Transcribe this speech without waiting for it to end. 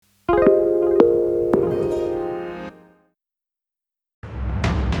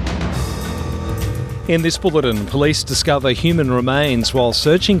In this bulletin, police discover human remains while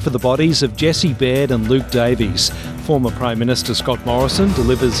searching for the bodies of Jessie Baird and Luke Davies. Former Prime Minister Scott Morrison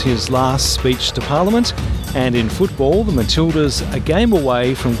delivers his last speech to Parliament. And in football, the Matildas a game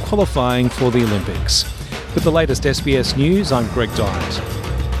away from qualifying for the Olympics. With the latest SBS News, I'm Greg Davies.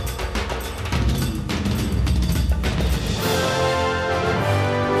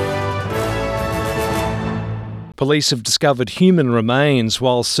 Police have discovered human remains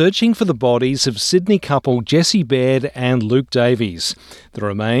while searching for the bodies of Sydney couple Jessie Baird and Luke Davies. The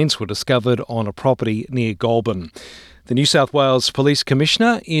remains were discovered on a property near Goulburn. The New South Wales Police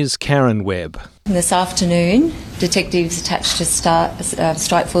Commissioner is Karen Webb. This afternoon, detectives attached to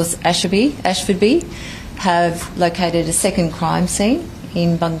Strike Force Ashfordby have located a second crime scene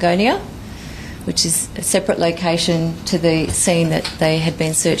in Bungonia, which is a separate location to the scene that they had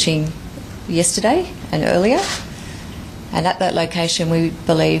been searching yesterday and earlier. And at that location, we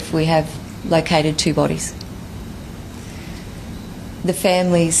believe we have located two bodies. The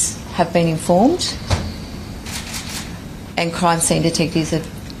families have been informed, and crime scene detectives have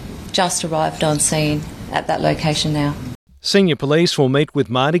just arrived on scene at that location now. Senior police will meet with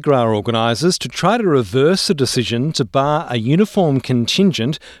Mardi Gras organisers to try to reverse a decision to bar a uniform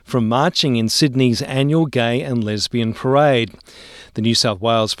contingent from marching in Sydney's annual Gay and Lesbian Parade. The New South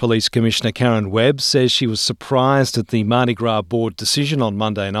Wales Police Commissioner Karen Webb says she was surprised at the Mardi Gras Board decision on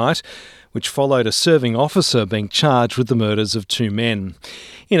Monday night, which followed a serving officer being charged with the murders of two men.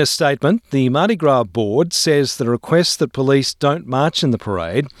 In a statement, the Mardi Gras Board says the request that police don't march in the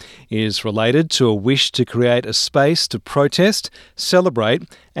parade is related to a wish to create a space to protest, celebrate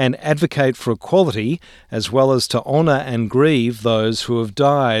and advocate for equality, as well as to honour and grieve those who have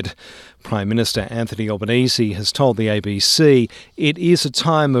died. Prime Minister Anthony Albanese has told the ABC it is a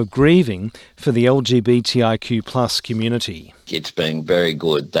time of grieving for the LGBTIQ+ community. It's been very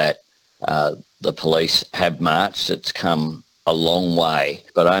good that the police have marched. It's come a long way,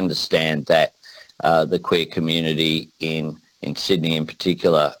 but I understand that the queer community in Sydney in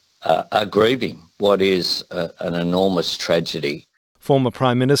particular are grieving what is an enormous tragedy. Former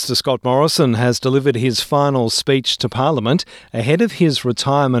Prime Minister Scott Morrison has delivered his final speech to Parliament ahead of his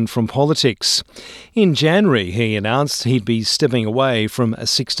retirement from politics. In January, he announced he'd be stepping away from a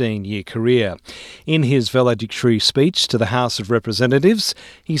 16-year career. In his valedictory speech to the House of Representatives,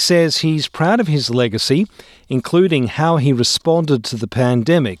 he says he's proud of his legacy, including how he responded to the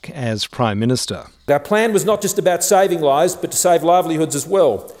pandemic as Prime Minister. Our plan was not just about saving lives, but to save livelihoods as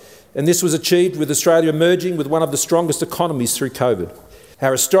well. And this was achieved with Australia emerging with one of the strongest economies through COVID.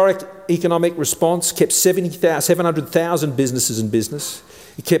 Our historic economic response kept 700,000 businesses in business.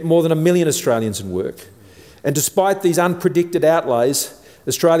 It kept more than 1 million Australians in work. And despite these unpredicted outlays,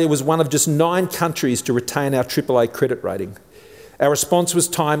 Australia was one of just 9 countries to retain our AAA credit rating. Our response was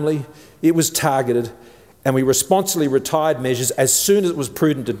timely, it was targeted, and we responsibly retired measures as soon as it was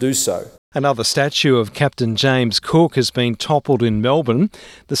prudent to do so. Another statue of Captain James Cook has been toppled in Melbourne.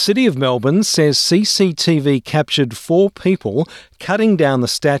 The City of Melbourne says CCTV captured 4 people cutting down the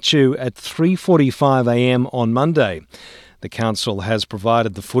statue at 3:45am on Monday. The council has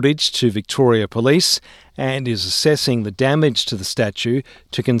provided the footage to Victoria Police and is assessing the damage to the statue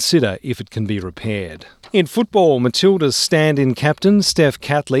to consider if it can be repaired. In football, Matildas stand-in captain Steph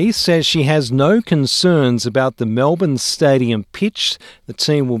Catley says she has no concerns about the Melbourne Stadium pitch the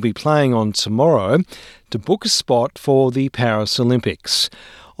team will be playing on tomorrow to book a spot for the Paris Olympics.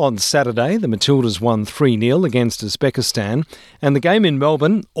 On Saturday, the Matildas won 3-0 against Uzbekistan, and the game in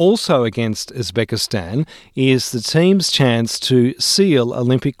Melbourne, also against Uzbekistan, is the team's chance to seal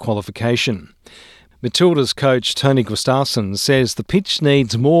Olympic qualification. Matildas coach Tony Gustafsson says the pitch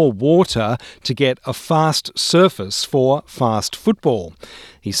needs more water to get a fast surface for fast football.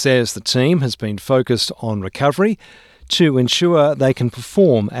 He says the team has been focused on recovery to ensure they can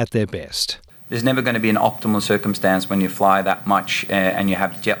perform at their best. There's never going to be an optimal circumstance when you fly that much and you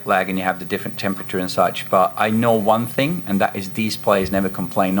have jet lag and you have the different temperature and such. But I know one thing, and that is these players never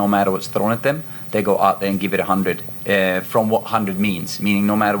complain. No matter what's thrown at them, they go out there and give it 100. From what 100 means, meaning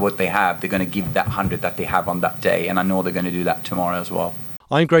no matter what they have, they're going to give that 100 that they have on that day. And I know they're going to do that tomorrow as well.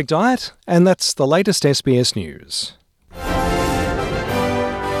 I'm Greg Davies, and that's the latest SBS News.